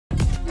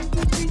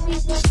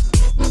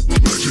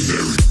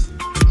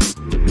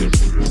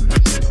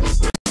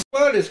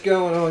What is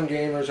going on,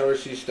 gamers?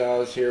 RC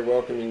Stylez here,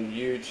 welcoming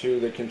you to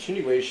the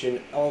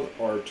continuation of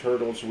our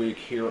Turtles Week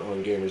here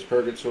on Gamers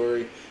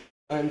Purgatory.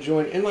 I'm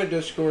joined in my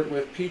Discord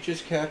with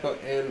Peaches, Kappa,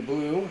 and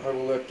Blue. I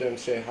will let them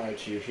say hi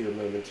to you here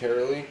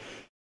momentarily.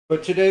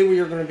 But today we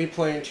are going to be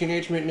playing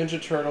Teenage Mutant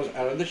Ninja Turtles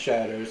Out of the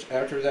Shadows.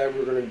 After that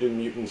we're going to do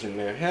Mutants in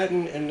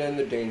Manhattan, and then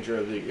The Danger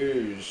of the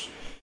Ooze.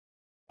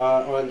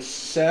 On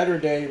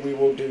Saturday we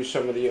will do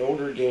some of the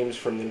older games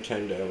from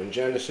Nintendo and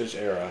Genesis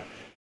era.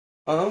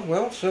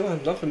 Well, so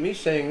enough of me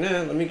saying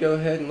that. Let me go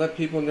ahead and let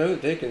people know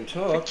that they can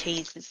talk.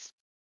 Jesus.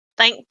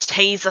 Thank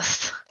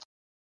Jesus.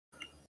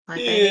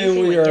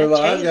 And we are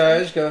live,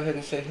 guys. Go ahead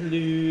and say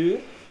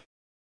hello.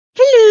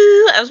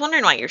 Hello. I was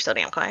wondering why you're so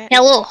damn quiet.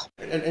 Hello.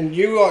 And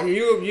you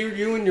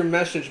and your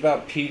message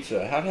about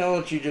pizza. How the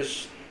hell did you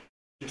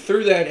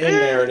threw that in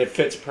there and it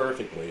fits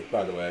perfectly,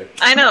 by the way.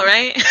 I know,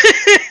 right?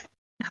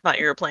 I thought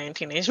you were playing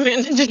Teenage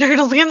Mutant Ninja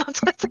Turtles again.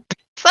 That's what's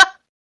pizza.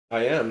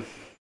 I am.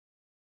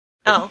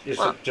 Oh, it's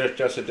well.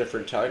 just a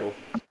different title.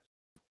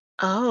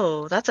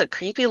 Oh, that's a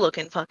creepy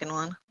looking fucking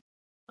one.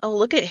 Oh,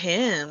 look at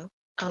him.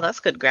 Oh, that's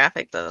good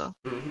graphic though.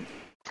 Mm-hmm.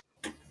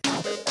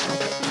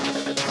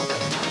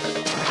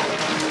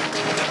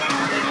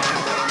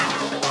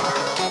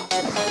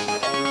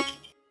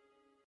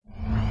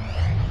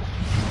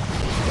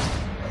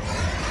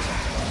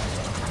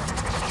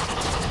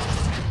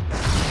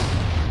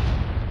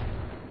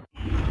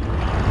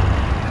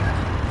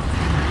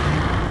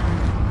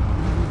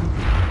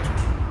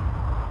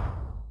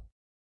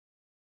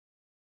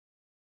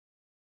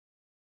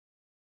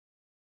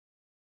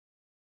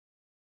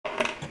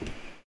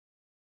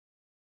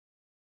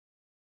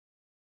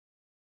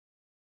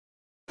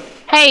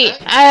 Hey,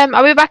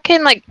 I'll be back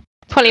in like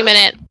 20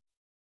 minutes.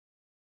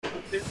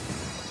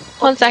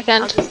 1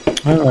 second.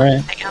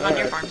 Alright. Hang out on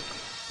your farm.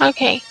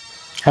 Okay.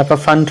 Have a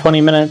fun 20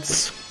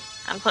 minutes.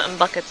 I'm putting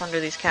buckets under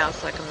these cows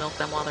so I can milk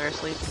them while they're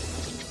asleep.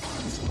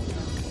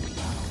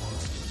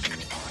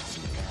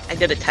 I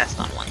did a test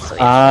on one, so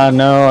yeah.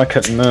 No, I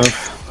couldn't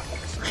move.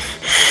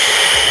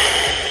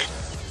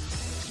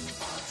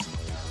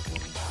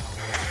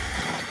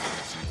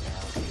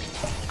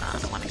 I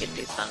want to get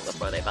these done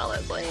before they fall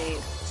asleep.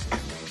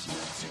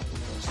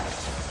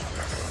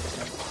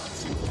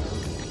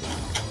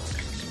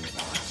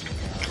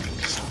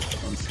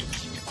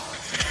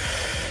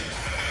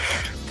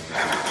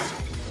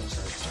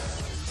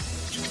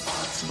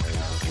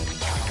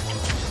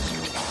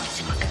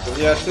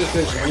 Yes, this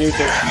is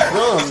music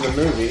from the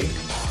movie.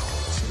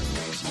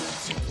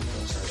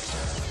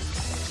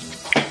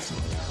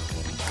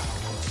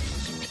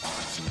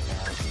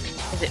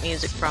 Is it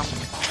music from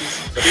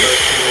The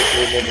first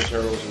Teenage Mutant Ninja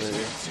Turtles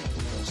movie.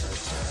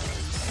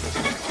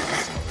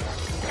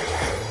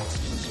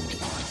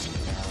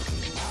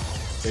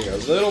 Being a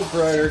little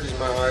brighter because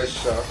my eyes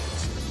suck.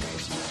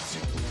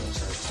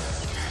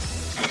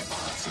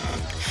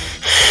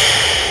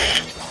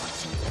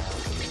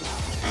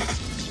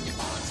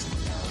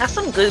 That's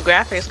some good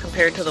graphics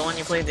compared to the one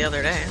you played the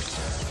other day.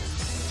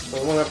 The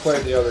one I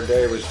played the other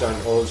day was done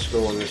old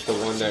school, and it's the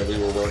one that we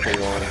were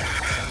working on.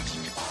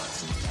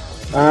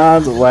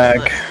 The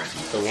lag.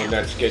 The one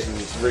that's getting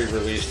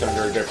re-released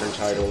under a different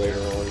title later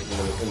on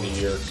in the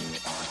year.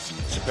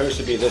 It's supposed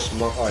to be this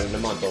month, in the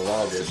month of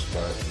August,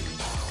 but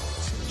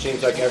it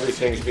seems like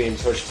everything's being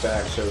pushed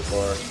back so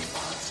far.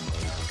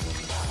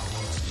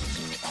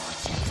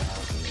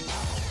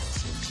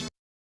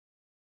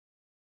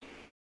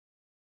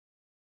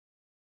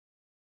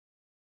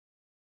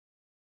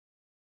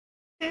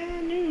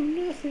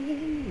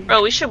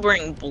 Bro, we should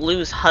bring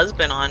Blue's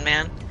husband on,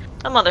 man.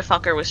 That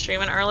motherfucker was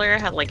streaming earlier,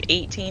 had like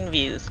 18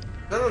 views.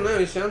 I don't know,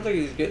 he sounds like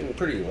he's getting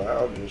pretty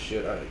loud and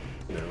shit, I'll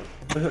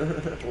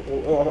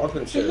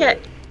consider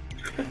it.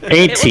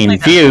 18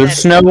 like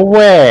views? No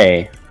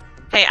way!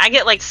 Hey, I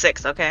get like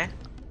 6, okay?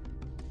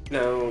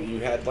 No, you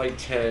had like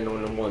 10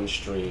 on one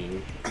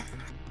stream.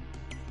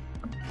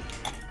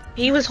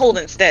 He was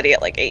holding steady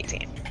at like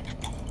 18.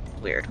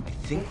 Weird. I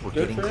think we're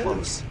Good getting for him.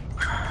 close.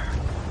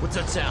 What's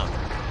that sound?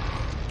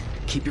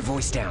 Keep your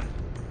voice down.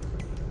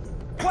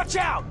 Watch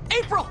out!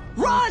 April,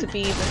 run! To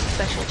be the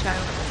special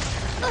child.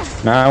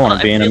 No, I want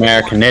to be an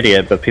American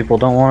idiot, but people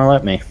don't want to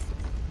let me.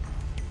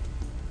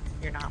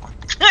 You're not one.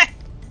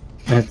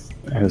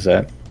 Who's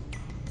that?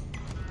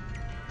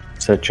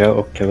 It's a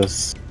joke.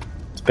 It's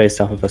based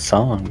off of a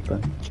song,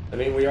 but... I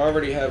mean, we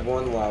already have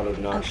one loud,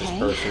 obnoxious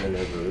person in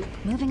our group.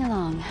 Moving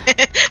along.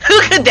 Who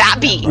could that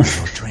be?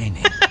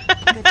 Training.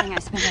 Good thing I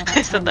spent all that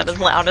I said time that as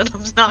loud and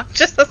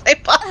obnoxious as I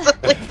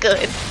possibly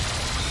could.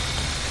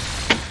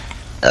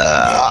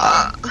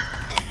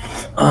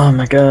 Oh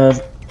my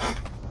god.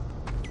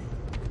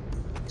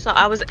 So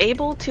I was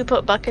able to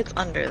put buckets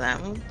under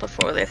them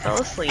before they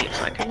fell asleep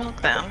so I could milk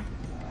them.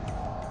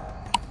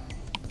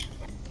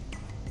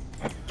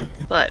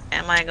 But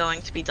am I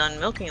going to be done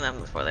milking them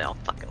before they all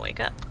fucking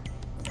wake up?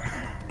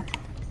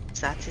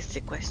 That is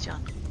the question.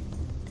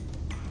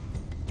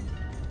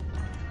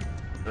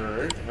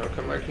 Alright, how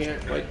come I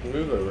can't, like,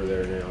 move over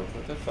there now?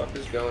 What the fuck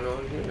is going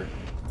on here?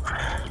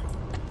 I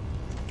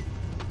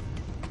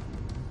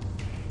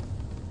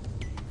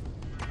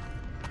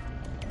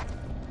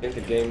think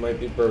the game might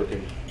be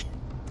broken.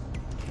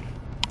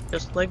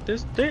 Just like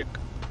this dick.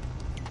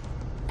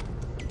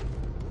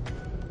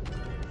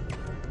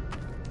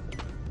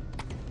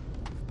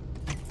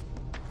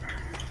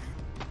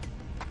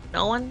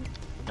 No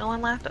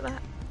one laughed at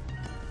that?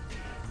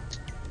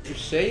 You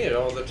say it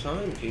all the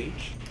time,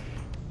 Peach.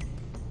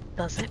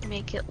 Doesn't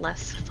make it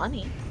less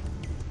funny.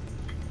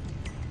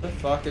 What the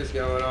fuck is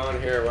going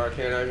on here? Why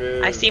can't I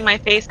move? I see my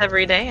face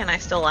every day and I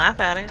still laugh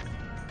at it.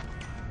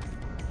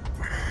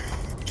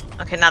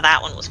 Okay, now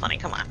that one was funny,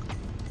 come on.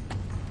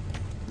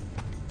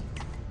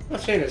 I'm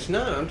not saying it's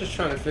not, I'm just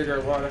trying to figure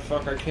out why the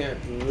fuck I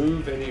can't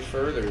move any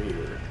further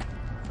here.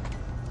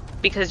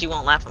 Because you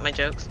won't laugh at my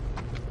jokes.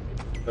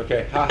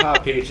 Okay, haha,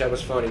 Peach, that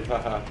was funny,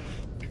 haha.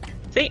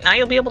 See, now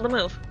you'll be able to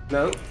move.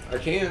 No, I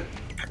can't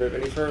move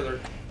any further.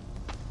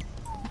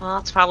 Well,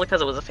 it's probably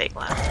because it was a fake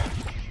laugh.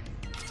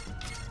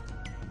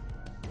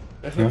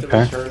 I think to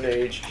return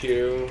to HQ,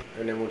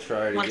 and then we'll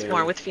try it Once again.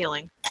 more with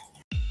feeling.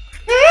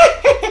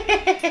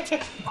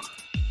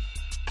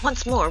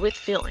 Once more with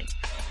feeling.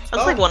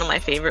 That's like one of my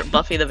favorite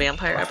Buffy the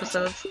Vampire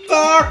episodes.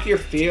 Fuck your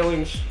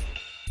feelings.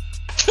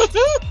 Come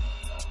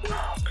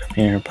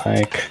here,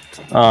 Pike.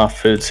 Oh,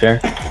 food's here.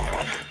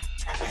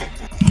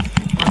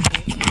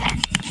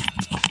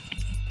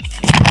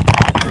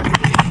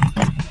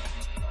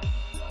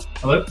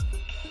 Hello?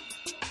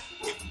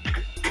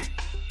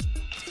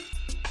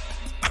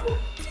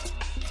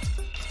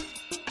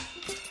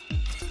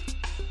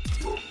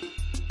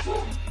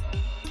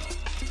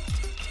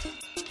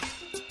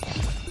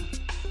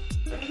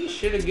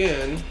 Shit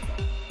again.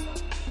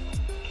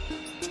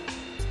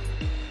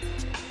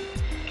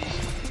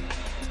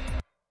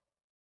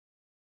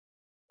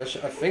 I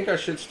think I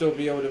should still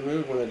be able to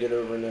move when I get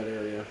over in that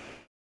area.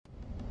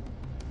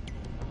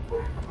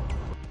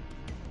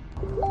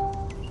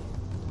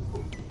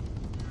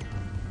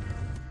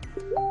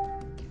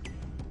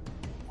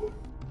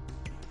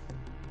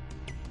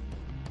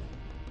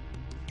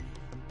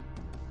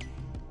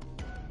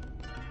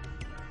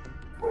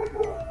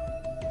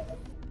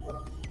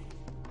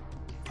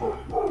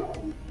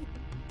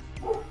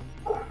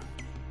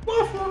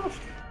 Woof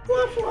woof!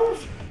 Woof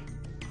woof!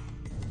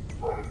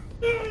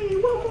 Hey,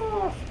 woof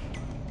woof!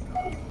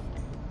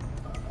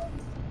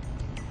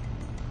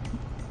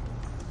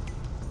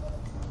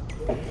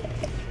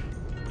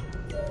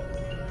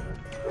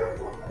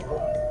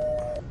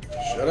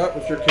 Shut up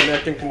with your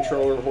connecting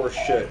controller horse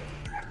shit.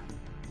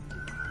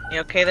 You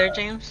okay there,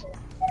 James?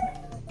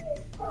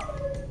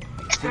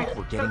 I think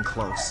we're getting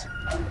close.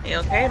 You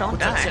okay? Don't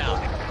What's that die.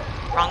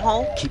 sound? Wrong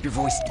hole? Keep your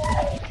voice.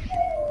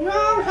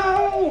 Wrong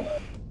hole!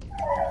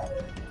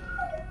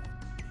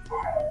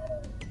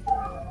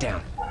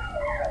 Down.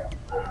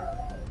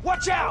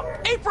 Watch out!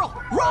 April,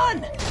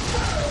 run!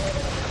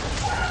 Okay.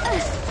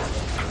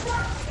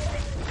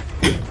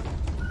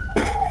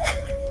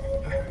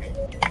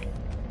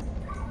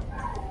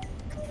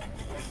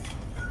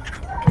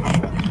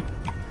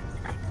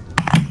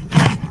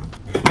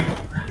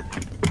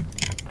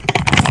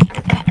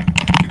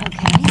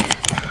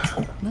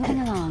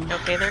 Moving along. You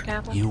okay there,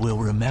 Kappa? You will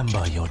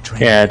remember your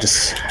training. Yeah, I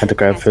just had to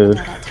grab Guess we'll food.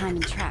 know that time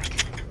and track.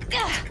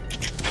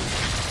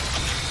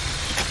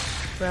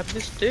 Grab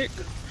this stick.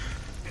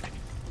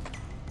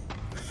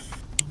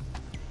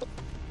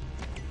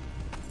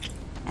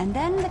 And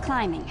then the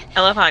climbing.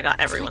 I love how I got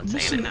everyone saying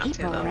it Mission now, too,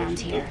 April though. around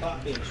here.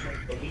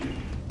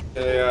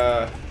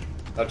 Hey,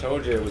 I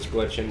told you it was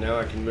glitching. Now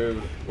I can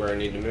move where I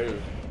need to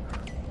move.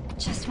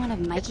 Just one of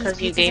Mikey's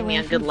 'cause you pizzas gave me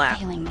away a good from laugh.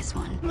 failing this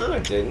one. No, I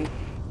didn't.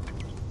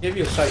 Give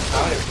you a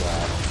psychotic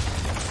laugh.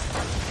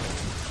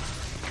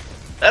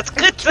 That's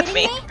good to Kidding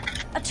me. me?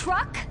 A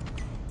truck?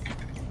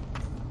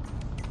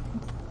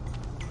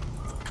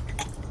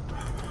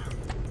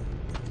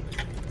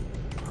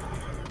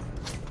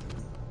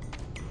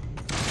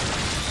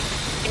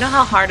 You know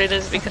how hard it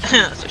is because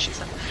that's what she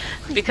said.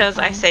 Because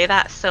I say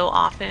that so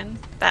often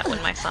that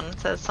when my son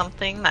says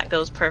something that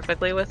goes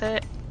perfectly with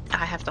it,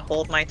 I have to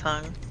hold my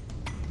tongue.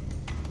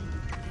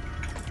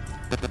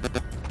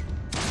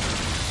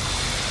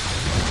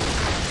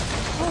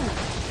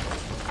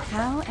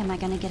 How am I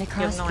gonna get You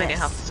across have no idea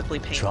how this? physically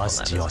painful that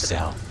Trust is to do.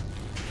 yourself.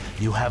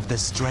 You have the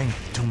strength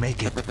to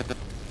make it.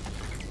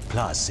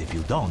 Plus, if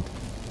you don't,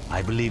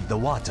 I believe the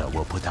water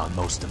will put out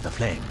most of the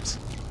flames.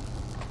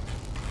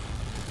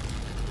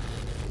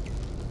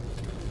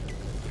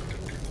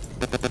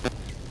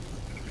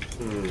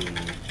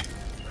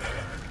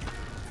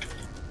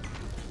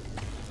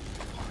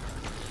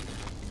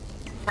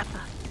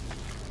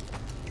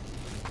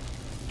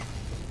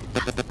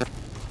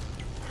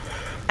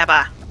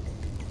 Kappa.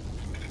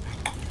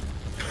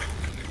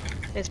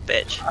 This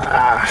bitch.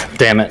 Ah,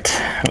 damn it.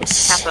 It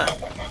was... Kappa.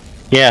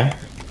 Yeah,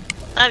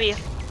 Love you.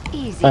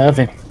 Easy. I love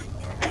you.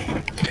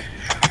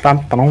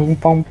 Bum, bum,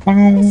 bum, This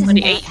bum. is What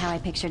do you not eat? how I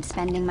pictured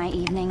spending my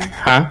evening.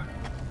 Huh?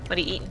 What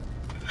are you eating?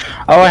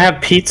 Oh, I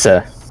have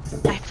pizza.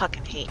 I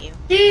fucking hate you.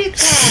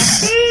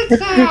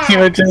 You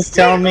were just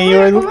telling me you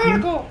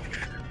were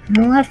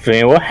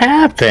Laughing. What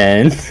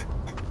happened?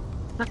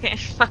 Okay,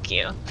 fuck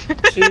you.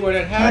 See, what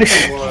had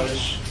happened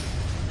was...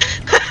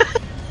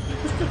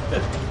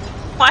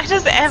 Why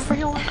does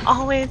everyone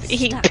always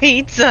eat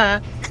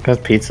pizza? Because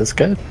pizza's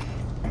good.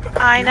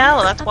 I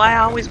know, that's why I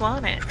always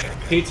want it.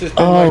 Pizza's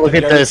been Oh, like look the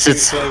at this, go-to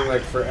it's- thing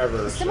like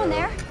forever. Someone so.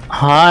 there?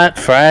 Hot,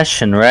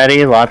 fresh, and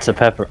ready. Lots of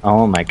pepper.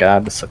 Oh my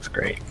god, this looks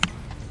great.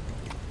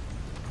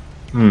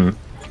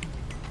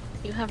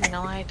 You have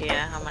no idea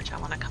how much I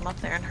want to come up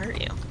there and hurt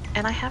you.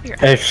 And I have your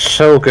It's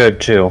so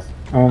good too.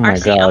 Oh my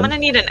RC, god. I'm gonna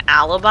need an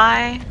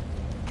alibi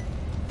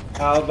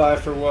Alibi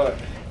for what?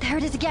 There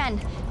it is again.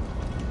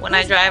 when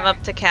I drive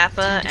up to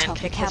Kappa Time to and talk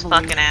to kick his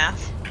cavalry. fucking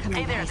ass. Come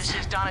on, guys. This is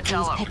Please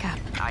Donatello. pick up.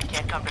 I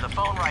can't come to the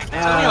phone right It's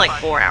now. only like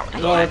 4 hours.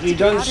 Well, if you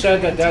done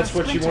said that that's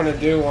what you want to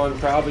do on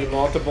probably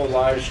multiple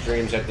live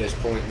streams at this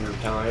point in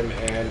time,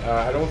 and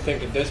I don't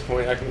think at this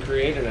point I can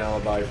create an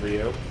alibi for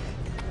you.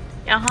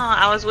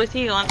 I was with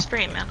you on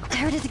stream, man.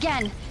 There it is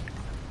again.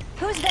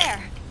 Who's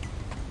there?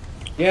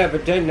 Yeah,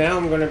 but then now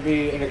I'm going to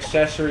be an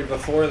accessory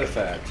before the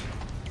fact.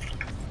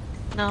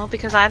 No,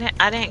 because I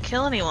didn't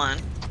kill anyone.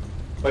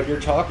 But you're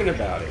talking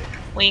about it.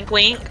 Wink,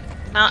 wink.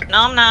 No,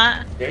 I'm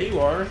not. Yeah, you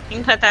are. You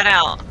can cut that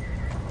out.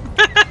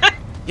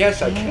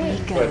 Yes, I Here we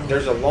can, go. but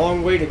there's a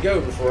long way to go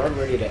before I'm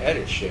ready to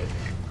edit shit.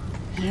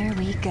 Here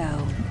we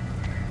go.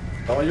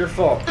 All your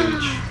fault,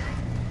 Peach.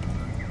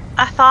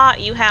 I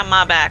thought you had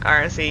my back,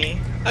 RC.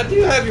 I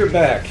do have your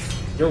back.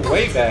 You're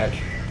way back.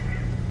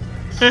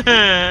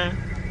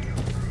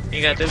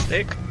 You got this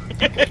stick?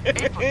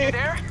 April, you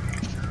there?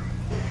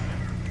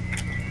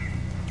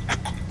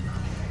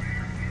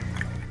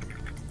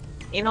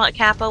 You know what,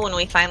 Kappa? When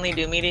we finally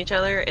do meet each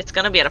other, it's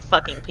gonna be at a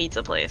fucking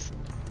pizza place.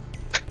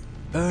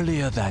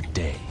 Earlier that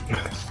day,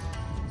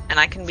 And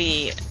I can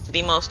be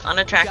the most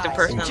unattractive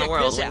person in the check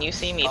world this when out. you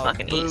see me A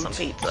fucking eat some boot.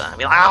 pizza. I'll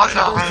be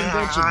like,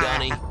 Invention,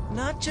 Donnie.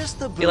 Not just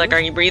the be like,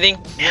 are you breathing?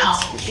 No.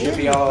 She'll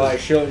be all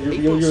like, you're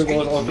going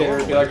to look at her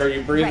and be like, are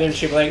you breathing? Right.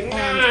 She'll be like, And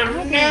I've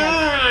been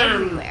like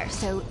everywhere,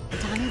 so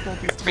Donnie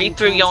built this Breathe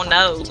through your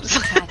nose.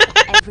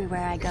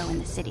 everywhere I go in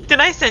the city. Did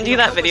I send you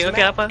that video,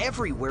 Kappa?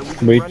 Everywhere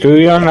We do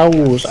your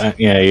nose.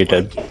 Yeah, you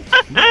did.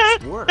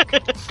 Nice work.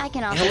 I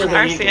can Hell also with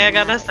RC, I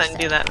gotta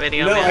send you that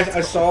video, no, man.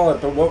 I saw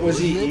it, but what was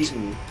he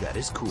eating? That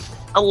is cool.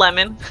 A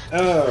lemon.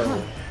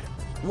 Oh.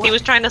 He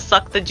was trying to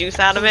suck the juice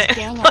out of it There's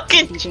and gang fucking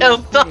activity being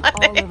choked on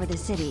reported all it. over the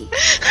city.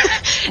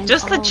 And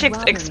Just the all chick's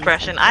well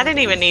expression. known I didn't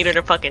even need her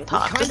to fucking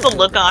talk. kind Just of the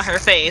look on her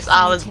face.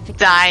 I was scientific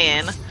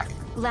dying.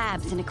 instruments,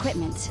 labs and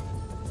equipment.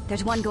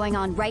 There's one going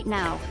on right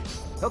now.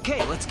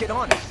 Okay, let's get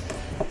on it.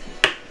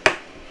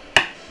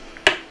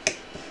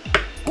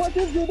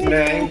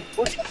 Nang.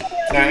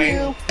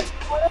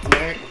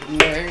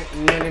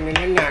 Nang.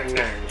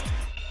 Nang.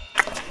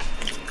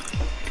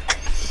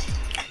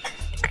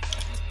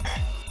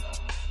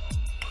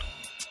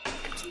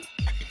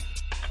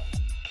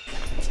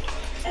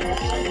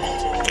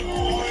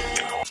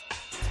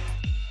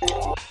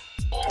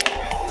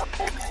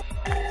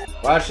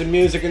 Watch the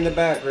music in the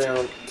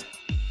background.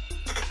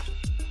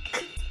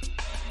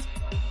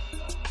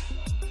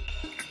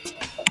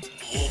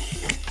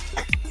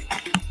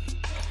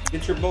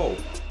 Get your bowl.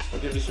 I'll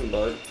give you some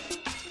bud.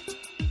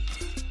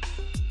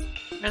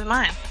 Where's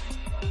mine?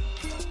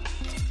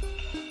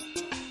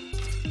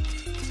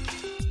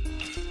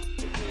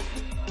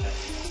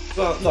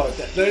 Well, no,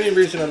 the only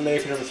reason I'm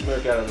making him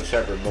smoke out of a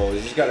separate bowl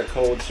is he's got a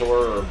cold sore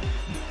or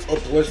a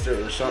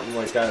blister or something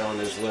like that on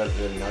his lip,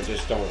 and I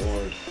just don't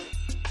want,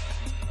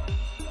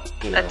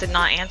 you know. That did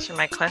not answer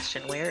my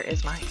question. Where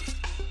is mine?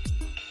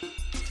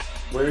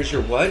 Where's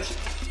your what?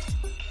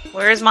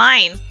 Where is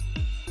mine?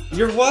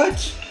 Your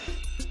what?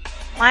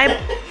 My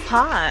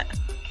pot.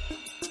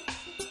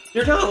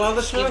 You're not allowed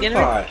to smoke gonna-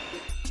 pot.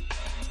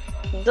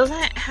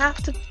 Doesn't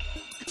have to.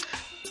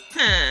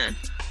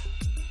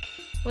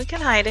 We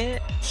can hide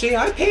it. See,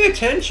 I pay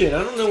attention.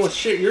 I don't know what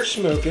shit you're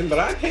smoking, but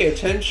I pay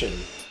attention.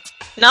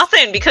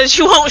 Nothing, because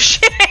you won't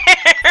share.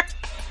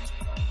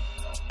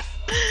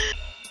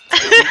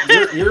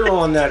 You're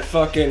on that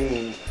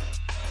fucking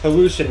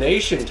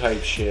hallucination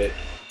type shit.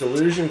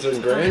 Delusions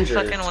and grandeur.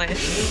 I fucking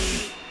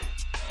wish.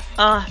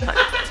 Oh, I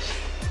fucking wish.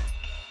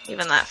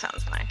 Even that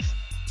sounds nice.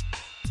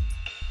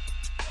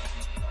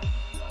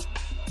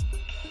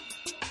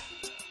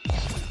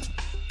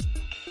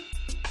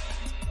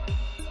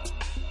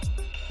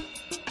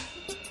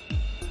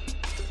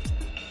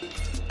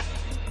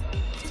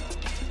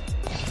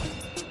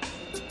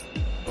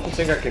 I don't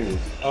think I can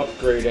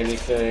upgrade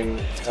anything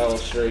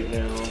else right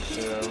now,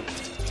 so...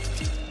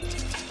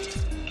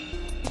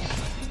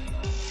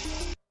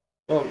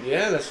 Well,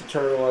 yeah, that's the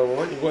turtle I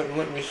want. You wouldn't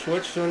let me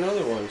switch to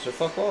another one, so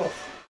fuck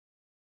off.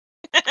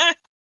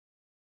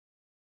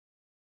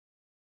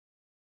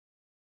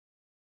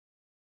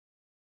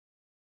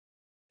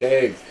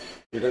 Dave,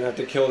 you're gonna have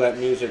to kill that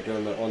music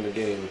on the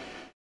game.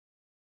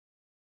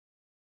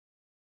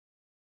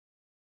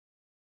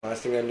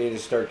 Last thing I need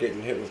is start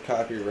getting hit with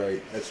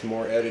copyright. That's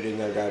more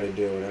editing I gotta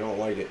do, and I don't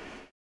like it.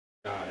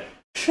 Got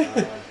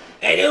it.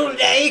 I don't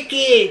like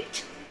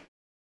it!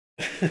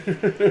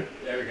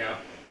 There we go.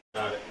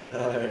 Got it.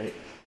 Alright.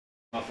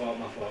 My fault,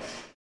 my fault.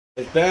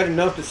 It's bad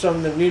enough that some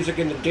of the music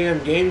in the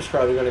damn game's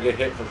probably gonna get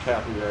hit for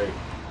copyright.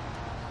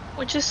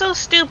 Which is so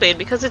stupid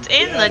because it's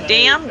in the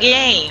damn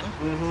game.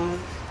 Mm-hmm.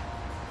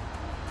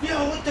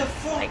 Yo, what the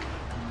fuck?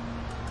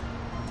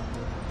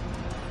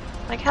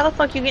 Like, how the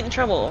fuck you get in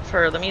trouble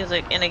for the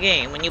music in a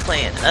game when you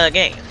play in a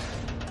game?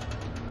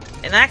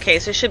 In that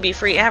case, it should be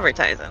free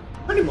advertising.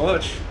 Pretty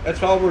much.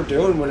 That's all we're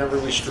doing whenever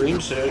we stream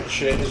shit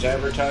is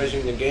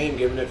advertising the game,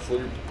 giving it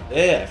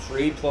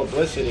free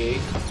publicity.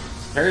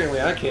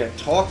 Apparently I can't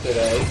talk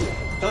today.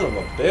 Son of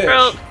a bitch.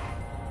 Stroke.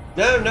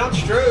 No, not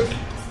stroke.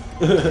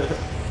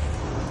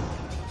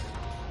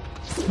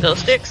 Those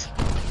sticks?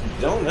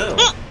 Don't know.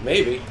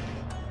 Maybe.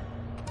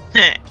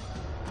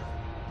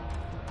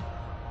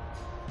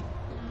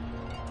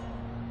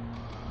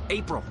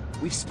 April,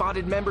 we've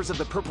spotted members of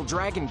the Purple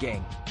Dragon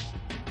gang.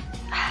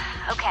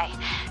 Okay.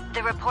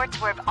 The reports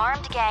were of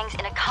armed gangs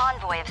in a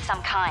convoy of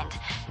some kind.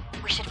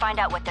 We should find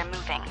out what they're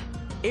moving.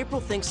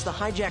 April thinks the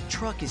hijacked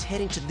truck is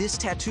heading to this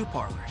tattoo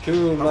parlor.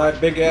 Cool, my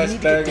big ass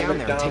bag of down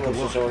there and take a McDonald's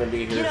is look. going to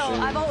be here soon.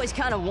 I've always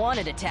kind of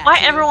wanted a tattoo. Why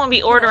everyone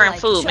be ordering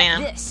food,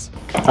 man?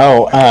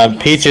 Oh,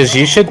 Peaches,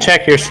 you should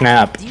check your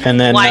Snap, and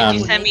then, Why'd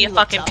you send me a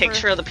fucking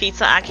picture of the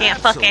pizza I can't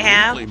fucking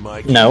have?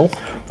 No.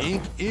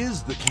 Ink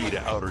is the key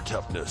to outer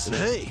toughness. And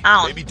hey,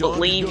 I maybe don't Dawn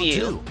believe can go you.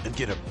 too and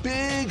get a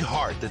big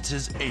heart that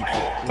says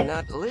April.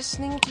 Not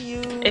listening to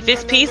you. If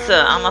it's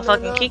pizza, I'ma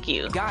fucking kick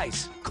you.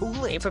 Guys, cool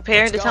it. Are you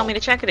prepared Let's to tell go. me to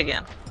check it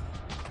again?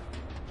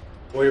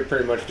 Well, you're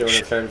pretty much doing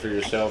a fend for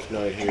yourself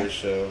night here,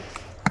 so...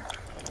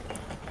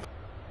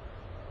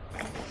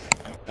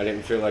 I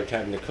didn't feel like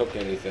having to cook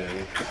anything.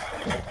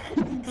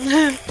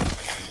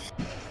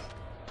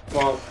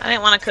 Well, I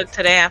didn't want to cook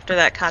today after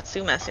that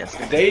katsu mess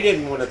yesterday. they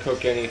didn't want to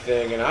cook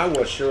anything, and I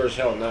was sure as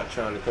hell not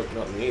trying to cook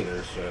nothing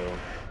either, so...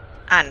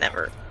 I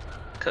never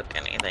cook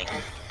anything.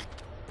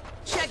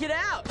 Check it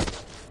out.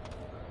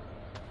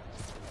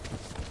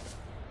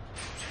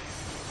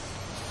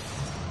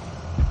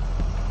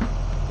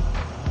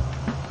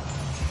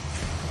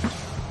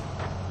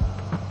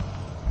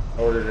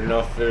 Ordered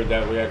enough food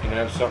that way I can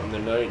have something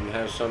tonight and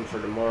have some for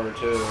tomorrow,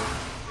 too.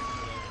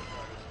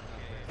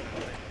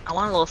 I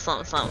want a little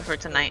something something for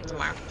tonight and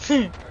tomorrow.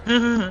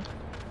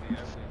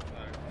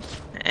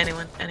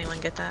 Anyone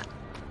get that?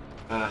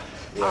 Yeah,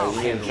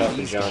 we didn't talk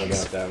to John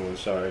about that one,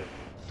 sorry.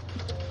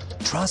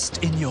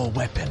 Trust in your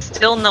weapon.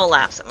 Still no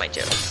laughs at my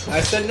jokes. I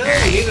said no,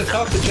 you need to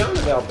talk to John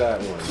about that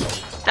one.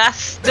 That's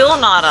still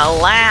not a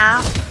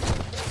laugh.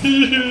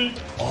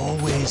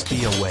 Always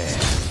be aware.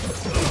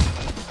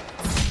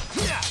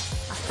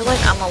 I feel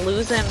like I'm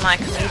losing my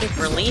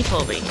comedic relief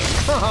over here.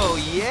 Oh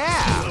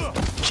yeah.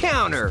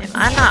 Counter. Am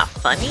I not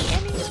funny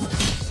anymore?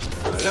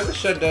 I never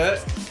said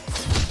that.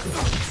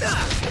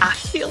 I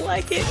feel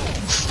like it.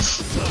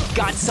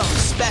 Got something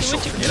special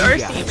What you for did, you RC, you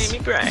guys. made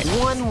me cry.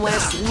 One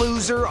less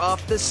loser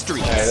off the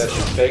streets. Hey, that's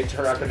just fake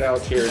crocodile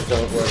tears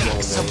don't work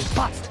on Some me.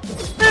 butt.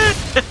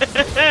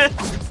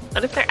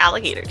 What if they're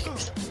alligator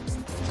tears?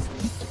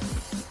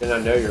 Then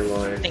I know you're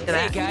lying. Think of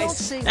Hey that.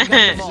 guys, we got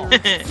them all.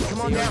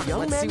 Come on down.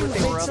 Let's see what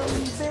they were up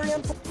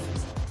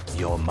to.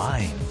 Your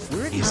mind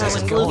is Oh, as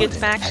when Blue gets golden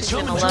back, as she's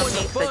your gonna love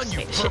me for just a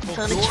shit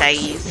ton of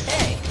cheese.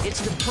 Hey,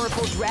 it's the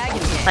Purple Dragon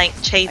gang. Like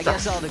I cheese.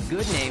 guess all the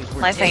good names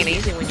were Life ain't taken.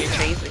 easy when you're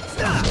cheesy.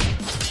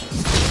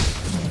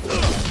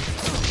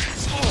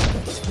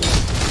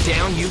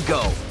 Down you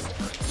go.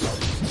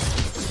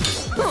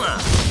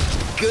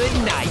 Good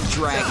night,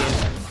 dragon.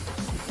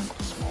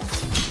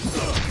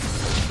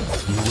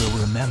 You will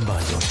remember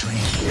your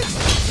training.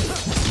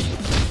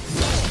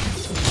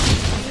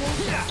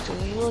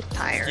 Do you look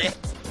tired?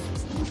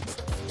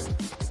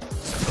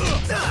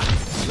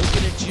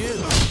 Looking at you.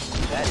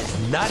 That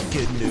is not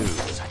good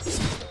news.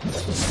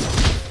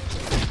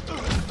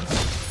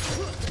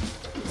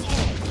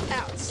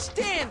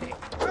 Outstanding.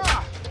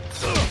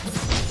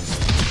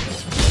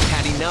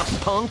 Had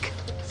enough, punk?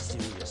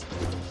 Seriously,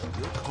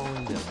 you're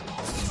calling them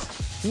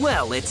punks?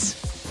 Well, it's...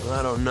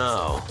 I don't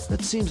know.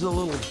 That seems a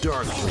little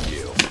dark for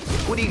you.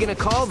 What are you gonna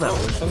call them?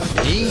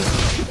 Me?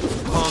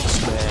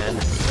 Punks, man.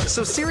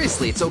 So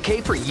seriously, it's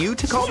okay for you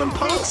to call them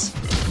punks?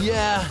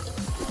 Yeah,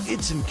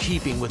 it's in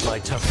keeping with my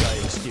tough guy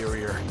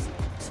exterior.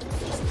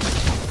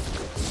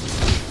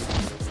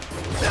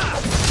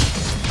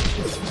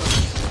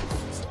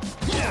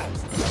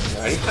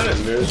 Yeah, he kind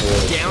of moves a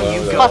little Down slow, you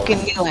though. go. Fucking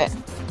knew it.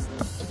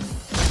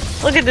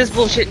 Look at this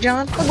bullshit,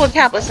 John. Look what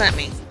Kappa sent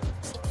me.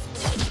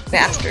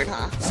 Bastard,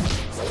 huh?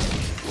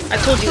 I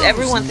told you,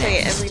 everyone say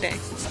it every day.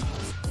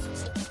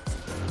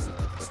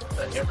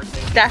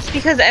 That's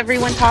because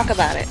everyone talk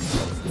about it.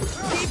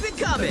 Keep it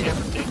coming.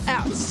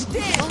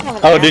 Outstanding.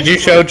 Oh, did you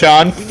show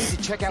John? We need to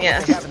check out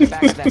Yes. what they have in the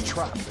back of that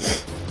truck.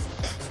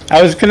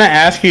 I was gonna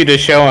ask you to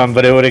show him,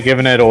 but it would have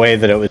given it away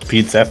that it was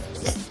pizza.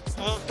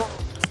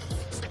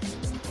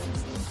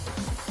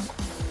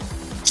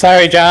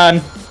 Sorry,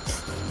 John.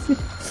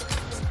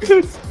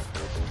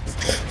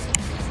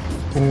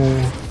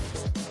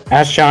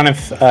 Ask John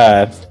if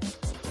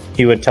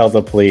he would tell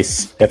the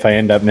police if I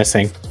end up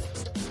missing.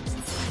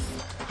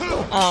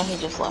 Oh, he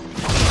just left.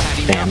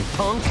 Had Damn. enough,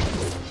 punk?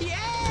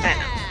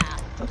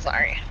 I'm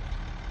sorry.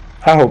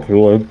 I hope you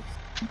would.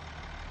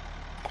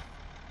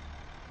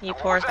 You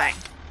poor thing.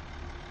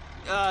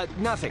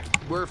 Nothing.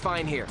 We're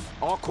fine here.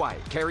 All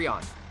quiet. Carry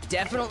on.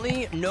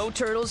 Definitely no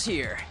turtles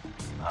here.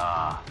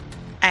 I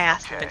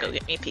asked him to go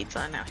get me pizza,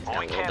 and now he's got a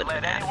We little can't bit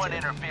of let an anyone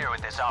attitude. interfere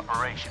with this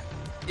operation.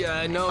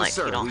 No, Like,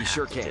 sir. you don't We have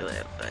sure to can. do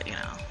it, but you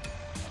know,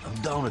 I'm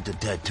down at the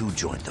tattoo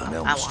joint on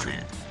Elm I want Street.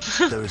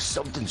 it. There is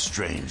something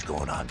strange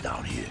going on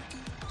down here.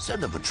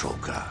 Send a patrol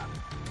car.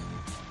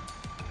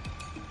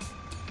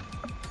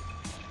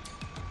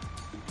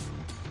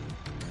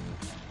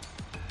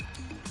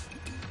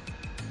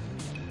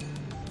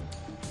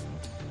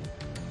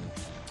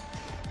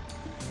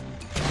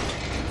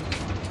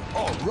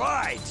 All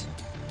right.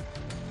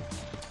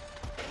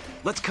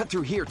 Let's cut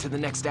through here to the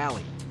next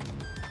alley.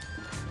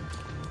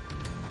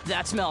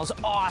 That smells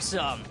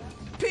awesome.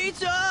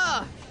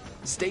 Pizza!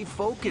 Stay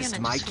focused,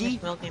 Damn it, just Mikey.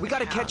 finished milking We the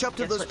gotta cow. catch up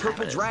to Guess those what purple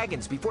time it is.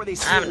 dragons before they I'm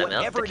steal gonna milk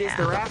whatever the it is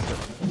cow. they're after.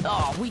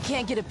 Oh, we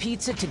can't get a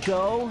pizza to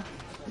go?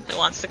 Who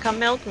wants to come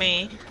milk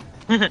me?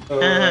 Uh,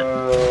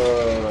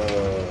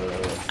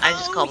 I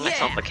just called yeah.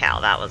 myself a cow.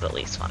 That was at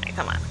least funny.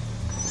 Come on.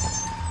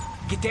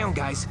 Get down,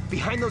 guys.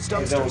 Behind those I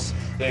don't dumpsters.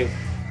 think.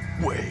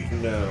 Wait,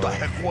 No. the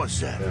heck was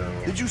that?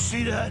 No. Did you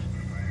see that?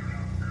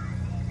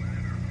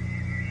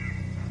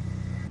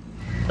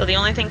 So the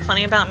only thing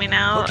funny about me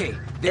now Okay,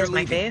 they're is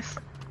my leaving. face.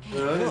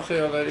 No, I didn't say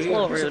all that It's a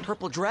little either. There's a rude.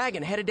 purple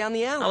dragon headed down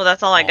the alley. Oh,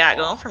 that's all I got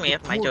going for me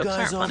if my Poor jokes guy's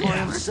aren't all funny by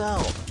anymore.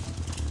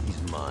 himself.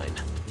 He's mine.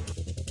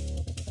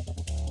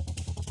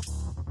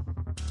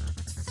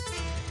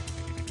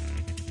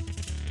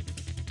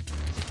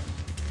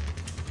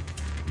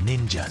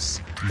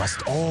 Ninjas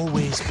must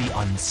always be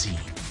unseen.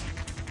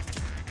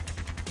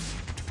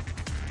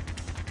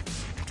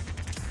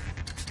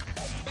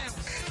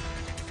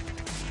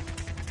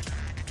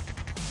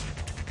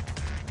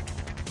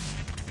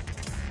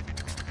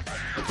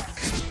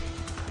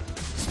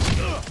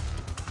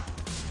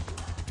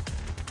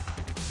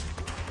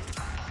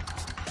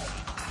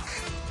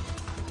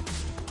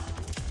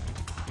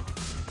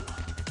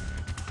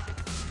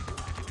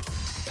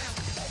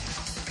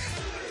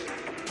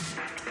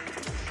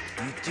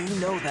 You do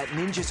know that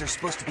ninjas are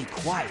supposed to be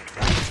quiet,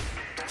 right?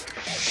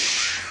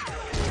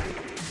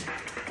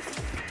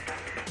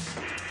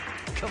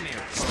 Come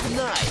here.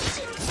 Nice.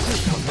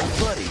 Here come my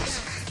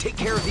buddies. Take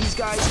care of these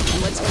guys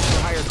and let's head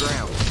to higher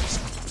ground.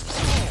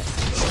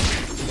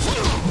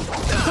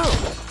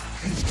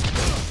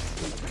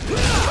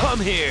 Come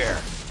here.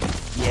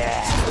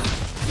 Yeah.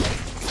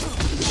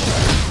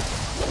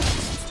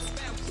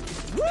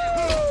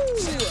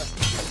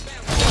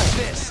 What's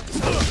this?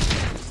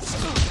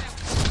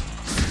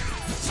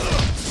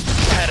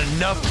 Had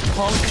enough,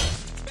 punk?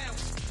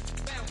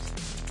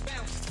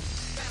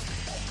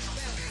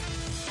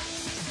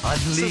 So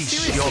Unleash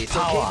seriously, your it's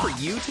power. okay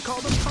for you to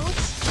call them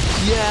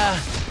punks? Yeah,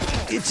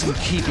 it's in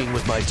keeping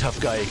with my tough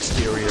guy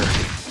exterior.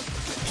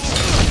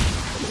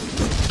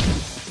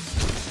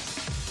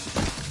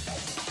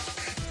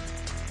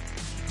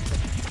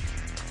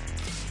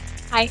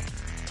 Hi.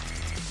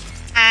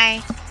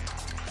 Hi.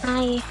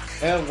 Hi.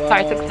 Hello.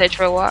 Sorry, I took the stage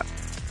for a walk.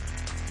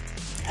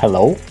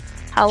 Hello?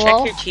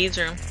 Hello? Check your cheese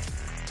room.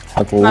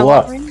 My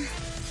Hello? room?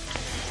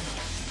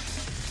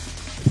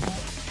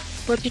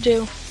 What'd you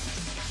do?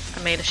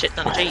 I made a shit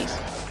ton of cheese.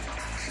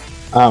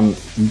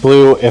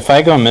 Blue, if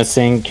I go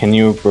missing, can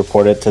you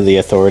report it to the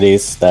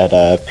authorities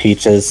that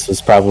Peaches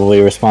was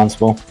probably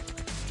responsible?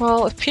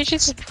 Well, if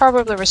Peaches is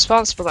probably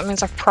responsible, that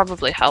means I've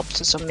probably helped,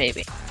 so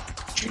maybe.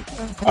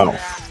 Oh.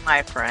 That's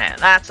my friend.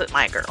 That's it,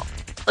 my girl.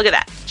 Look at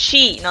that.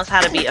 She knows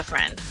how to be a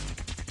friend.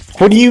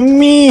 What do you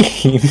mean?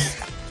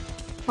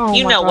 Oh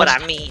You my know what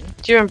gosh. I mean.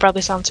 You and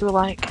Bradley sound too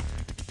alike.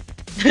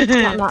 Not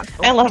that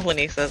cool. I love when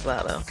he says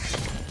that, though.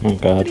 Oh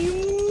god. What do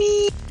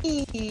you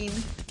mean?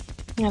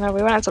 You know,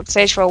 we went out to the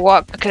stage for a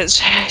walk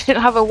because we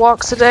didn't have a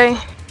walk today.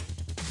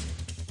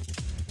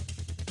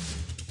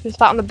 We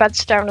sat on the bed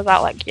staring at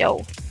that like,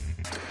 yo.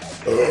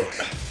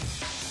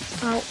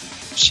 Oh,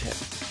 shit.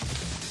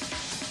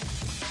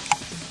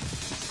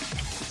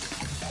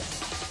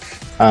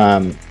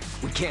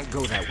 We can't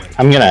go that way.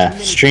 I'm gonna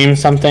stream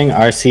something.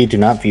 RC, do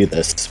not view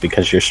this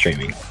because you're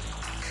streaming.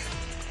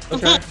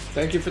 Okay,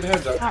 thank you for the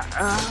heads up.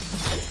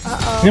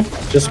 Uh-oh. Yep,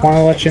 just want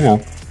to let you know.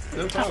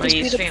 No What problem. are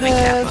you Be the streaming, pig.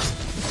 Kappa?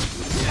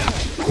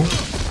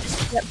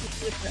 Yep,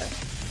 be the pig.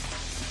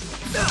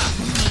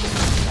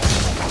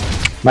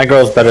 My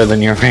girl's better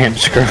than your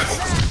ranch girl.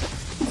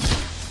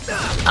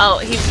 Oh,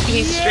 he's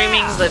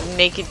streaming the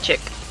naked chick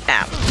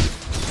app.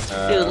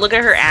 Dude, look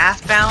at her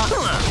ass bounce.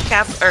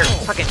 Cap or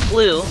fucking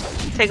Blue.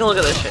 Take a look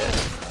at this shit.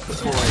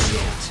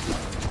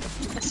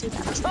 I see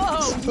that.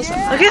 Oh, Look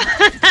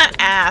at that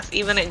ass.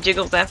 Even it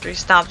jiggles after he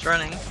stops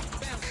running.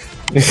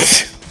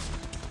 Just,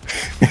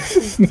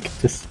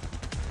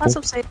 That's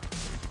upsetting.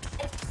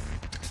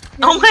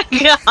 Oh my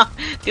god.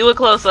 Do a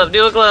close up.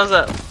 Do a close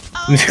up.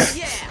 oh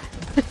yeah!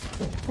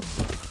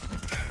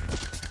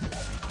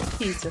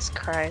 Jesus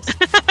Christ.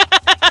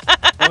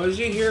 Oh, is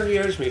he here? He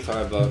owes me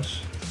 $5.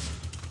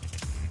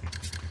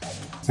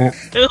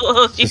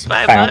 Ooh, she's Just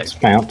 $5.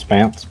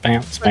 bounce,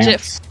 bounce. Legit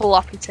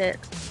floppy tit.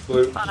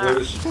 Blue's,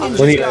 What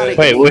do you,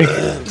 wait, what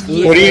do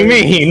you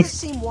mean? Does it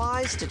seem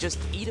wise to just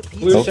eat a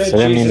Blue Oops, I said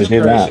didn't mean to Jesus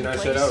do Christ, that. and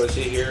I said, oh, is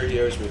he here? He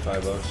owes me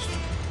 $5.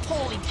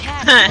 Holy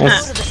cat! Look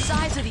at the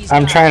size of these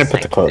I'm guys. trying to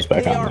put the clothes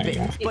back They on are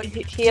there.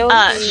 big, Yeah.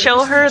 but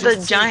Show her the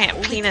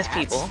giant penis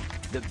people.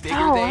 the bigger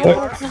No, they I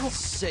are, don't know.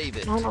 save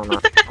it. No,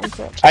 I'm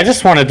good. I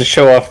just wanted to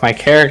show off my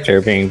character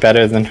being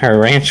better than her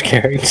ranch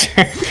character.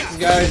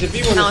 Guys, if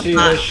you want No, to it's see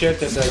not. this shit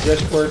that the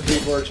Discord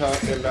people are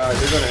talking about,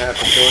 you're gonna have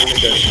to join the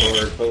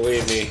Discord,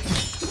 believe me.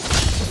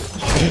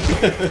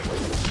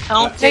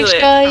 Don't do Make it. sure,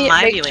 for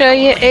my make viewing sure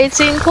you're only.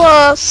 18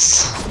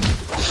 plus.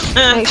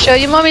 Make sure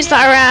your mommy's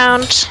not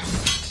around.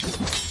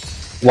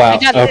 Wow,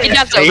 Your okay.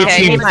 dad's okay,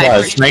 18 he might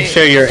plus. Make appreciate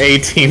sure you're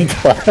 18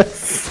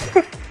 plus.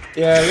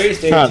 Yeah, at least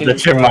 18 Not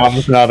that your plus.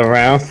 mom's not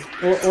around.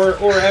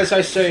 Or as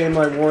I say in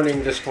my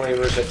warning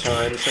disclaimers at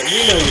times, that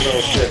we know you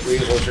little shit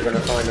weasels are gonna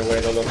find a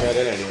way to look at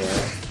it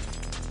anyway.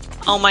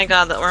 Oh my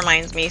god, that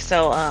reminds me.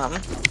 So,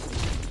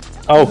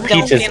 Oh, don't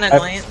Peaches. be an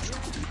annoyance.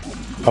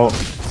 Oh,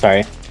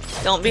 sorry.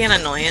 Don't be an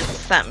annoyance.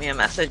 Sent me a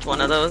message,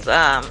 one of those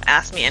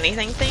ask me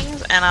anything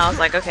things, and I was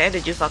like, okay,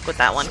 did you fuck with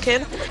that one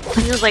kid?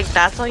 And he was like,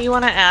 that's all you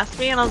want to ask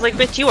me? And I was like,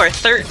 bitch, you are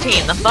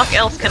 13. The fuck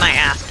else can I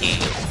ask you?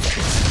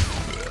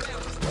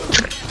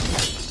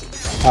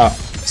 Oh,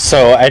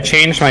 so I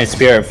changed my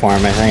spirit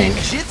form, I think.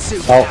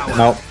 Oh,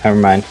 no, never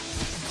mind.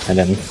 I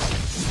didn't.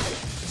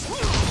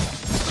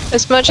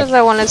 As much as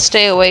I want to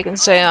stay awake and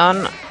stay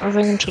on, I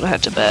think I'm gonna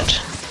head to bed.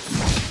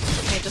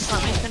 Okay, just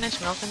let me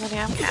finish milking the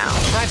damn cow.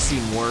 I've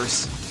seen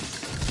worse.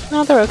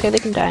 No, they're okay. They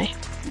can die.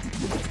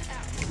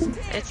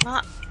 It's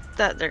not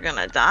that they're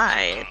gonna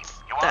die. It's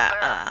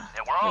that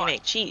we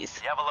make cheese.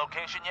 You have a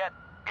location yet?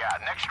 Yeah,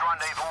 next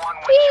rendezvous on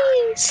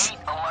Please.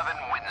 811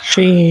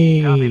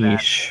 Windsor.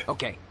 Sheesh.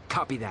 Okay,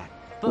 copy that.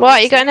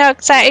 What? You getting all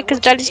excited because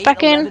Daddy's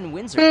back in? 811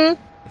 Windsor.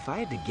 Hmm. If I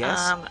had to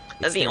guess,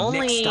 it's The their only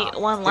next stop,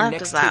 one their left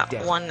next is that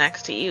takedown. one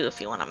next to you. If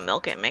you want to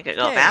milk it, make it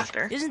go Hey,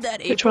 faster. Isn't that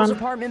Which April's one?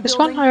 apartment This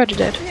building? one? I already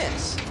did.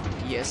 Yes.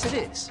 Yes, it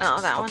is. Oh,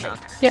 that one. Okay.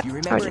 Okay. Yeah, You I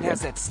remember already it has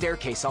did. that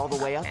staircase all the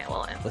way up? Okay,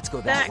 well, in Let's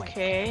go that way.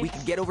 case, We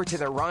can get over to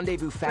their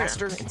rendezvous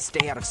faster and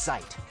stay out of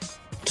sight.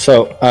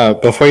 So,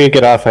 before you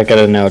get off, I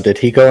gotta know, did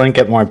he go and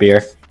get more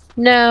beer?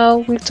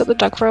 No, we took the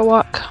dog for a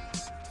walk.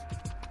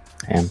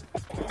 Damn.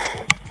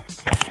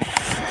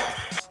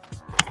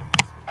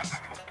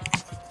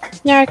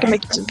 Yeah, I can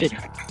make you some food.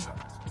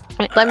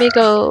 Wait, let me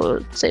go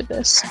save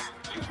this.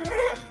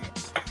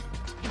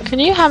 Can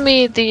you hand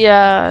me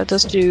the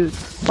those two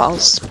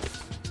balls?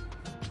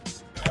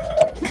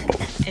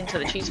 into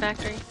the cheese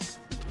factory?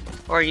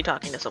 Or are you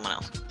talking to someone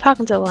else?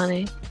 Talking to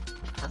Lenny.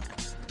 I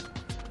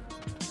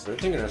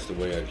think that's the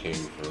way I came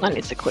from. I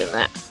need to clean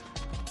that.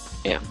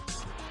 Yeah.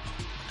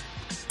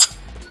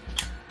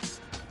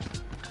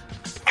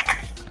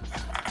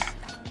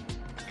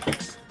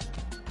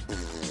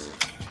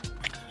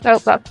 Oh,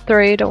 that's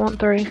 3. Don't want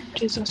 3.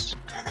 Jesus.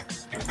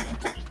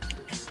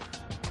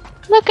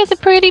 Look at the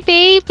pretty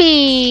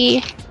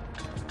baby!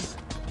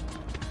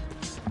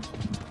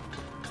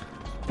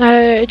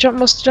 Drop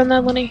mustard on there,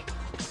 Lenny.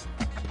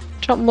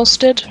 Drop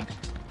mustard.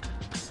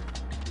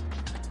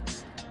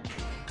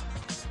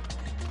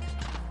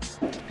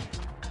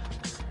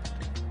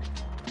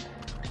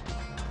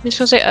 You're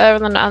supposed to say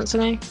and then answer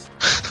me.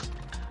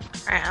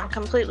 Alright, I'm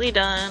completely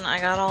done. I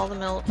got all the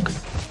milk.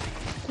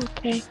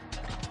 Okay.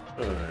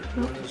 Alright,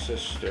 what is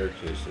this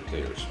staircase that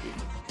they are speaking?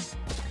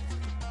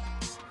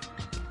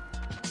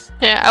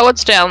 Yeah, I would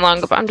stay on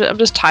longer, but I'm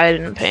just tired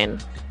and in pain.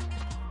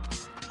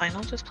 Fine,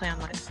 I'll just play on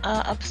my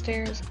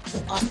upstairs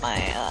on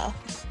my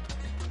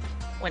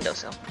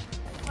windowsill.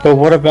 But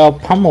what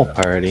about Pummel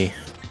Party?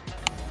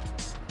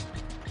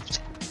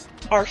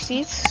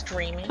 RC's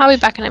streaming. I'll be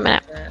back in a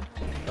minute.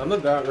 I'm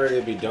about ready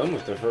to be done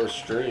with the first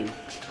stream.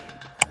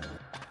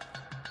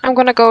 I'm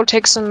gonna go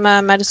take some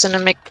medicine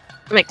and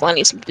make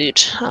Lenny some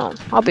food.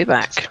 I'll be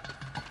back.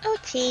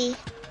 OT.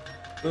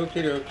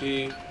 Okie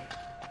dokie.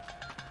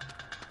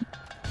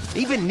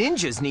 Even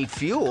ninjas need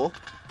fuel.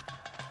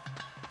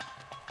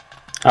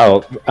 Oh,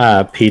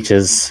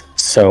 Peaches.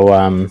 So,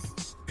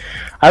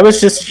 I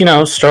was just,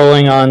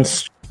 strolling on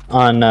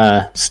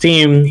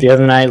Steam the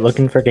other night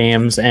looking for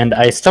games, and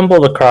I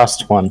stumbled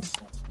across one.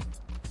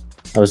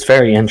 That was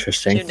very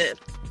interesting. You did.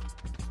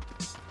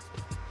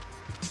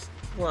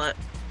 What?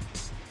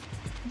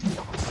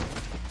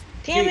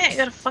 Damn it, I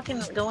gotta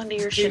fucking go into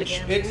your shit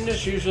again. Isn't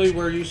this usually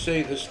where you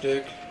say the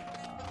stick?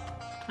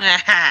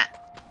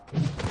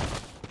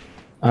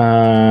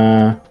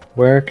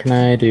 Where can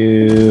I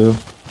do...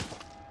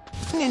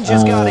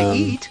 Ninjas gotta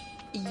eat.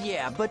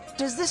 Yeah, but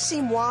does this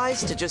seem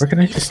wise to just Where can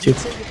I eat just do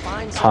pizza you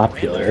find some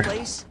popular? random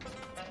place?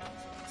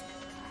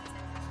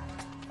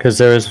 Because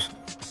there's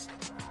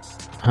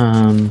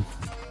a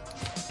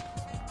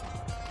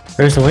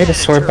way to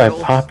sort by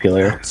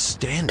popular.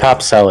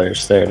 Top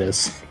sellers, there it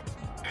is.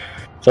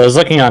 So I was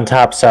looking on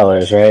top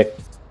sellers, right?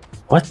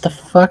 What the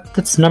fuck?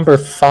 That's number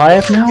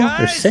 5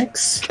 now? Or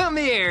 6? Come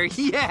here,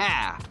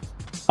 yeah!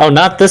 Oh,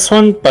 not this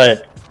one,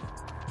 but...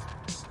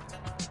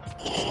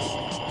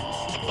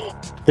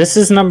 This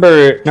is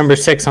number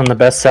 6 on the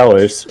best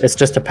sellers. It's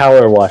just a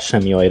power wash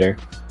simulator.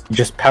 You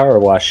just power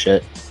wash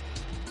shit.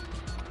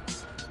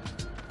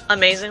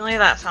 Amazingly,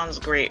 that sounds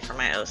great for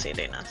my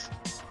OCD-ness.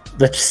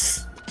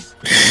 That's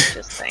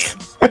Just saying.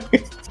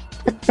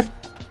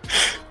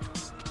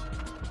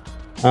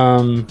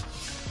 And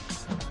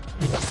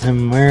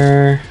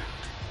where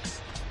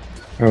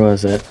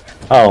was it?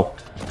 Oh,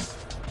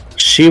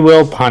 she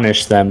will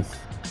punish them.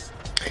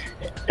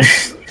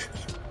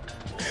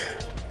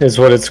 Is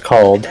what it's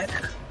called.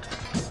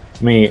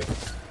 Wait.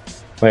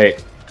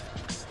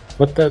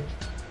 What the?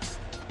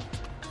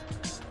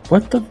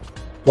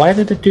 Why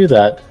did it do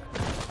that?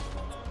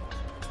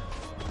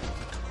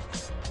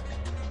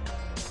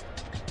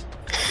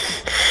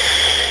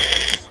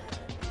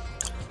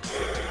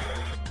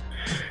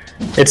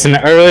 It's an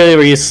early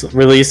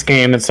release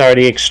game. It's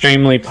already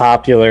extremely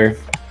popular,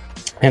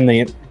 and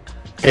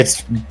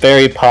it's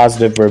very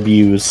positive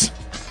reviews.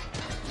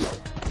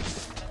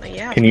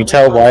 Yeah, can you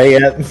tell why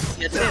yet?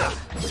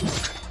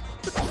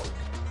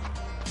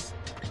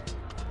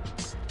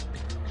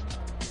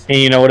 And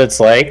you know what it's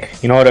like?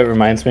 You know what it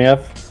reminds me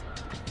of?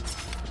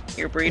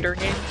 Your breeder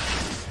game?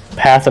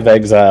 Path of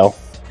Exile.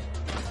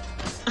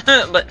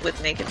 But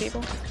with naked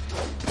people?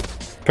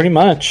 Pretty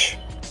much.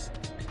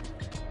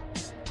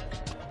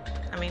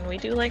 I mean, we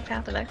do like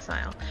Path of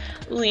Exile.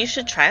 Ooh, you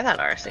should try that,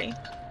 RC.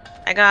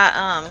 I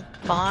got,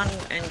 Vaughn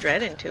and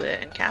Dread into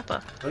it, and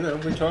Kappa. I know,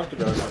 we talked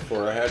about it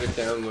before. I had it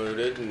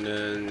downloaded, and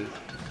then...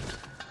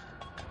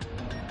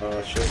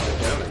 shut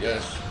it down, I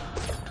guess.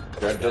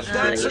 Dread doesn't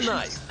That's do a it.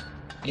 knife.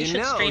 You You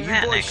know, you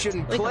boys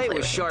shouldn't play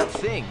with sharp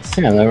things.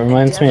 Yeah, that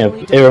reminds me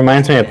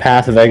of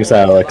Path of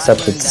Exile,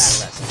 except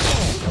it's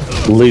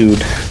lewd.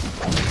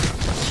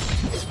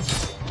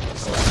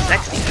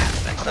 Sexy Path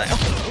of Exile.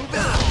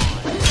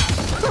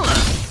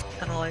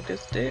 I don't like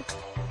this dick.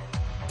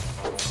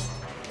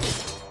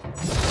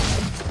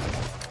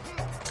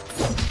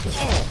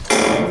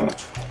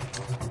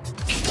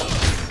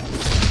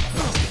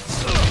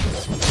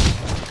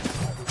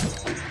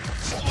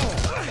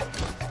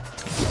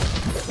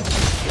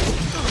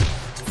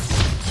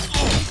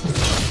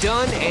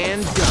 Done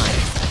and done.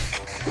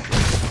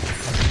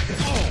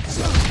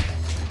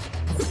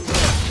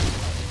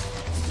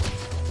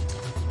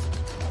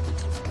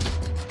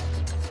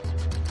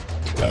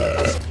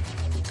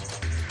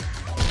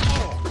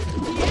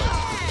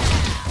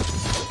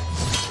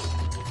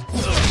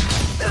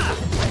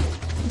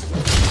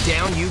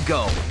 Down you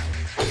go.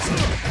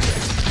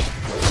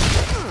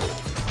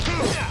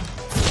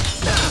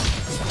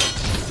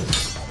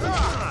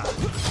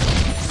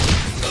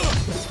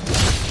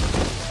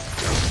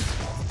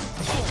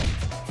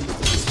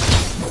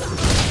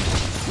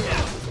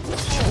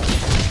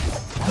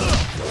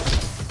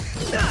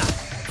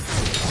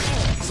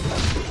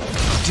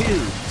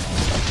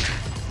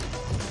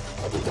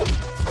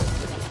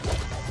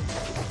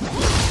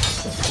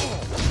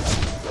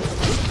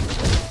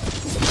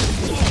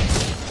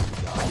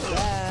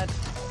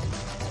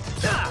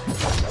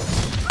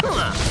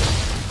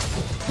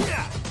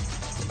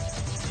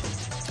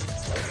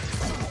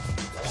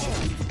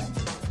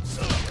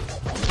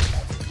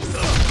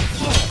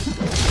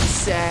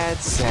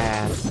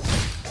 Sad.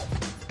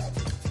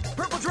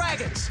 Purple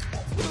dragons!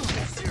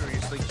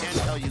 Seriously, can't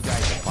tell you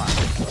guys apart.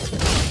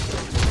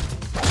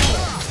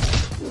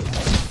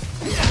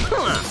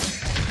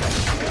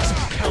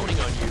 Counting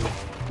on you.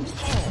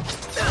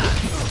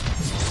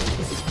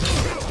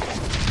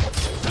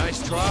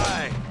 Nice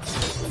try.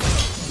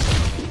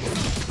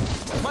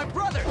 My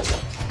brother!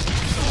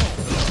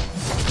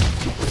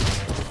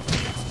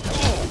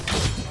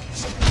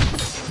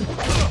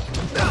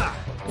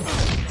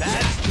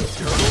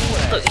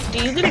 Look,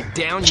 do you get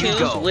to Down you choose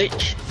go.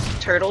 which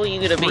turtle you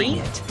gonna Bring be?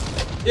 it.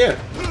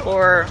 Yeah.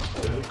 Or,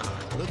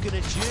 Looking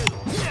at you.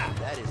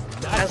 That is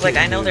not I was like,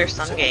 I know there's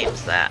some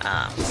games that,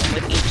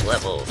 with each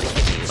level, they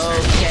give you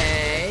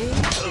Okay.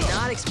 Did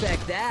not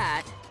expect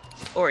that.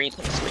 or you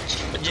can switch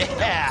between them.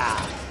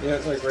 Yeah. Yeah,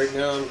 it's like right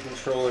now I'm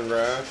controlling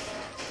Wrath.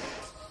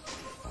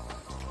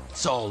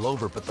 It's all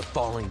over but the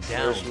falling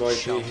down. There's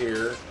Mikey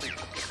here.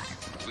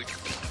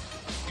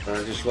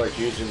 I just like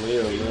using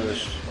Leo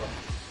most.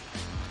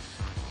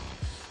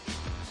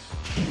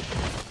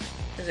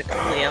 Is it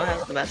cool? Leo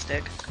has the best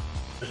dick.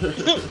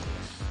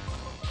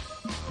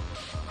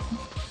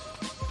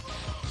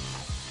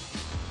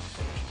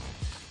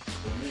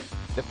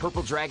 The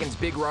Purple Dragon's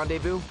big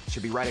rendezvous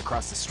should be right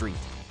across the street.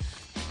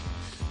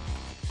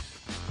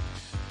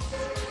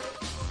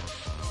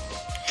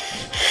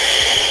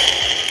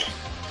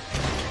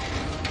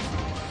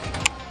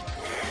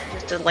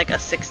 Just did like a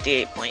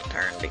 68-point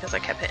turn because I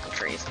kept hitting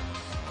trees.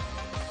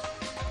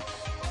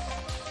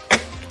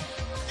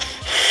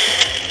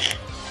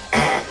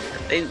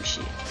 Oh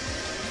shit.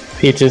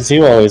 Peaches,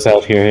 you always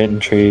out here hitting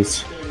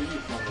trees.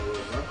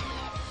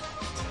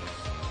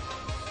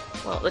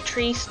 Well, the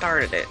tree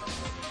started it.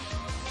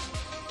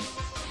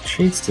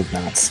 Trees did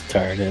not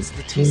start it.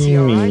 The What do you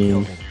TCRI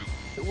mean? building.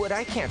 What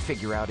I can't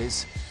figure out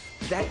is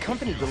that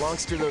company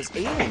belongs to those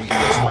alien dudes,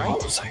 right?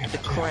 was I gonna The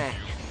do? Krang.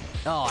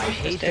 Oh, I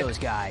hate those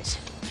guys.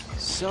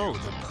 So,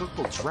 the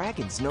purple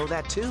dragons know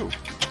that too.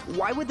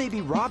 Why would they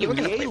be robbing You were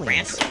the gonna play aliens?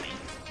 ranch with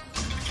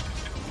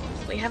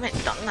me. We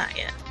haven't done that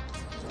yet.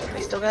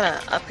 We still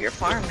gotta up your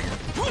farm, man.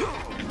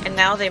 And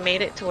now they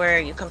made it to where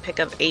you can pick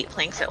up 8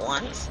 planks at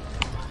once.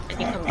 And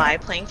you can buy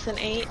planks in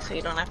 8, so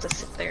you don't have to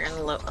sit there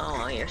and load. Oh,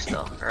 well, you're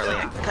still early.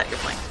 I can cut your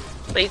plank.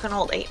 But you can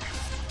hold 8.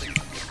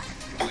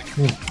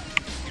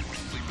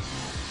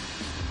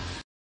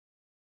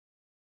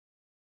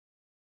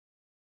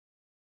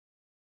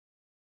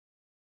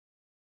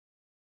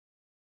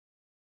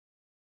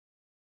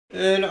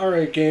 And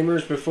alright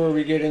gamers, before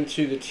we get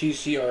into the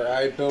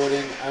TCRI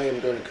building, I am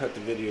going to cut the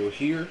video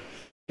here.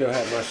 Go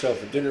have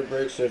myself a dinner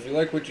break, so if you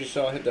like what you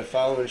saw, hit the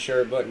follow and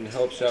share button. It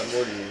helps out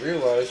more than you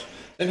realize.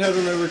 Then head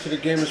on over to the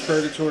Gamers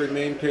Purgatory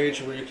main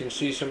page where you can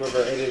see some of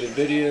our edited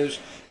videos.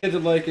 Hit the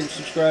like and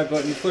subscribe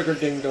button, flick our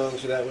ding dong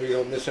so that way you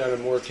don't miss out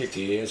on more Kick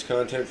the Ass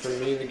content from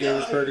me and the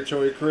Gamers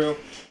Purgatory crew.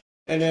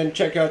 And then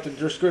check out the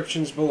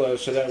descriptions below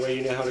so that way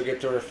you know how to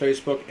get to our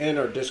Facebook and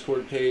our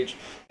Discord page.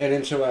 And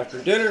until after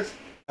dinner,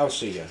 I'll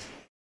see ya.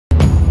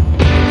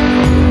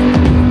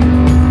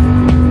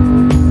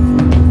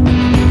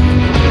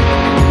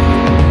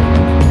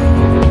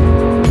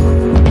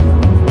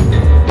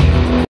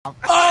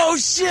 Oh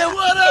shit,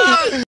 what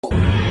up?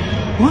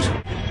 What?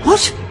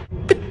 What?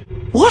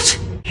 What?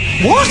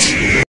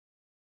 What?